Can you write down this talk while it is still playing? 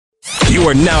You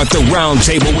are now at the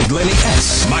Roundtable with Lenny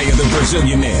S., Maya the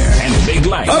Brazilianaire, and Big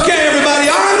Light. Okay, everybody,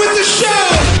 on with the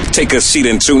show! Take a seat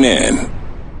and tune in.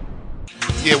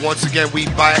 Yeah, once again, we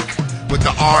back with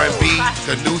the R&B,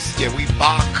 the new, we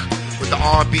back with the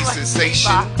R&B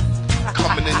sensation,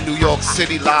 coming in New York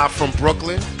City, live from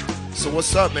Brooklyn. So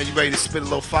what's up, man? You ready to spit a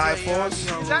little fire for us?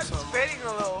 He's not spitting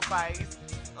a little fire.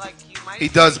 He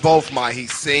does both, Mike. He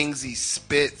sings, he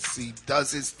spits, he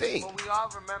does his thing. Well, we all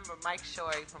remember Mike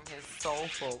Shorey from his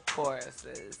soulful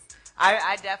choruses.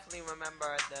 I definitely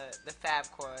remember the Fab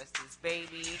choruses.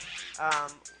 Baby.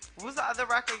 What was the other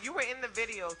record? You were in the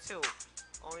video, too.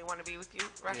 Only Want to Be With You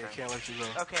record? Yeah, Can't Let You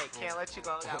Go. Okay, Can't Let You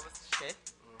Go. That was shit.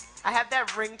 I had that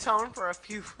ringtone for a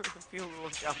few little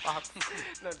jump offs.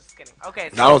 No, just kidding. Okay.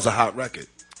 So that was a hot record.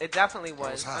 It definitely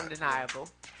was undeniable.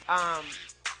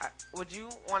 Would you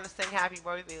want to sing Happy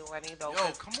Birthday to Lenny, though?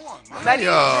 Yo, come on, Mike. Lenny's been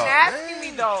asking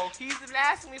me, though. He's been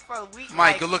asking me for a week.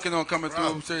 Mike, good looking on coming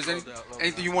through. So is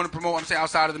anything you want to promote? I'm saying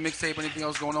outside of the mixtape, anything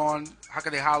else going on? How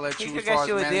can they holler at you as far as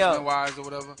management-wise or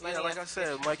whatever? Yeah, like I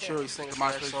said, Mike Shorey, singer,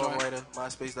 songwriter,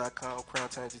 MySpace.com, Crown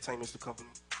Town Entertainment's the company.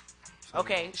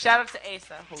 Okay, shout out to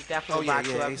Asa, who definitely brought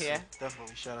you up here.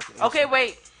 Definitely, shout out to Asa. Okay,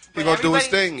 wait. He gonna do his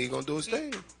thing. He gonna do his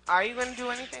thing. Are you gonna do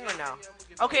anything or no?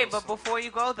 Okay, but before you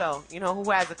go though, you know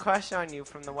who has a crush on you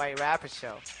from the White Rapper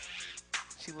Show?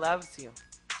 She loves you.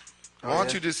 Why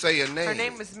don't you just say your name? Her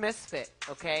name is Misfit.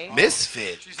 Okay.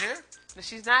 Misfit. She's here.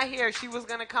 She's not here. She was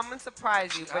gonna come and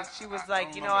surprise you, but she was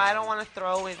like, you know, I don't want to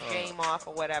throw his game off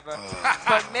or whatever.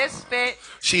 But Misfit.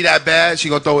 She that bad? She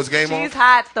gonna throw his game off? She's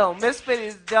hot though. Misfit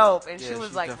is dope, and she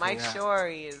was like, Mike hot.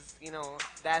 Shorey is, you know,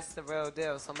 that's the real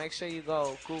deal. So make sure you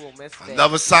go Google Misfit.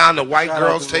 Another sign the white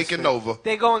girls taking over.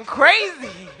 They're going crazy.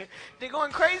 They're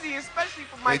going crazy, especially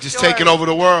for Mike. They just Shorey. taking over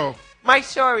the world. Mike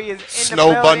Shorey is in Snow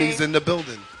the building. bunnies in the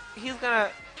building. He's gonna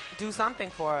do something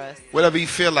for us. Whatever you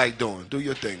feel like doing, do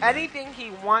your thing. Anything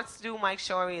he wants to do, Mike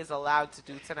Shorey is allowed to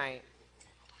do tonight.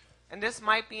 And this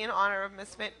might be in honor of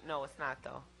Misfit. No, it's not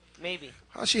though. Maybe.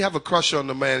 How she have a crush on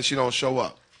the man and she don't show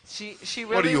up? She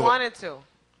really wanted to. No.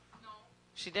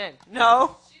 She did.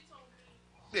 No. She told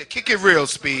me. Yeah, kick it real,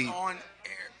 Speed. On air.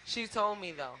 She told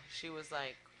me though. She was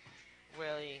like,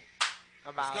 really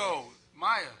about. Let's go,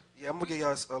 Maya. Yeah, I'm gonna give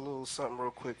y'all a little something real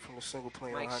quick from the single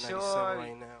playing on Mike High 97 Shorey.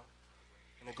 right now.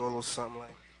 And it go a little something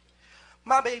like,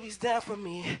 my baby's down for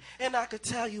me, and I could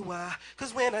tell you why.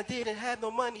 Cause when I didn't have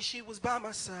no money, she was by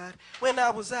my side. When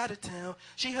I was out of town,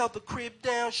 she held the crib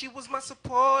down. She was my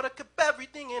supporter, kept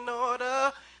everything in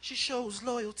order. She shows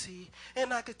loyalty,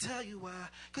 and I could tell you why.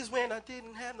 Cause when I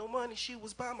didn't have no money, she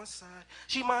was by my side.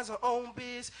 She minds her own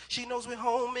biz, she knows where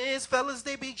home is. Fellas,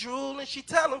 they be drooling, she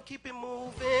tell them keep it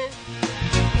moving.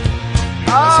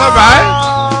 That's all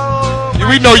right.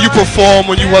 We know you performed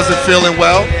when you wasn't feeling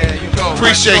well. Yeah, you go.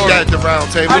 Appreciate that at the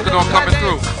Roundtable. Looking on coming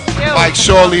through. Mike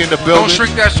Shorey in the building. Don't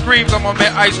shrink that scream. Got my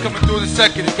man Ice coming through in a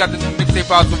second. He's got this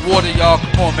mixtape out the water, y'all.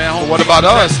 Come on, man. But what about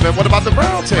us, man? What about the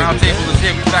Roundtable? Roundtable is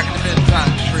here. We back in the middle time.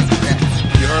 Shrink that.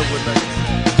 You heard what that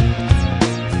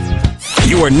is.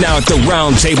 You are now at the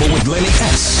Roundtable with Lenny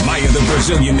S., Maya the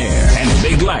Brazilianaire, and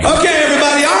Big Light. Okay,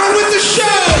 everybody, on with the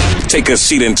show! Take a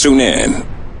seat and tune in.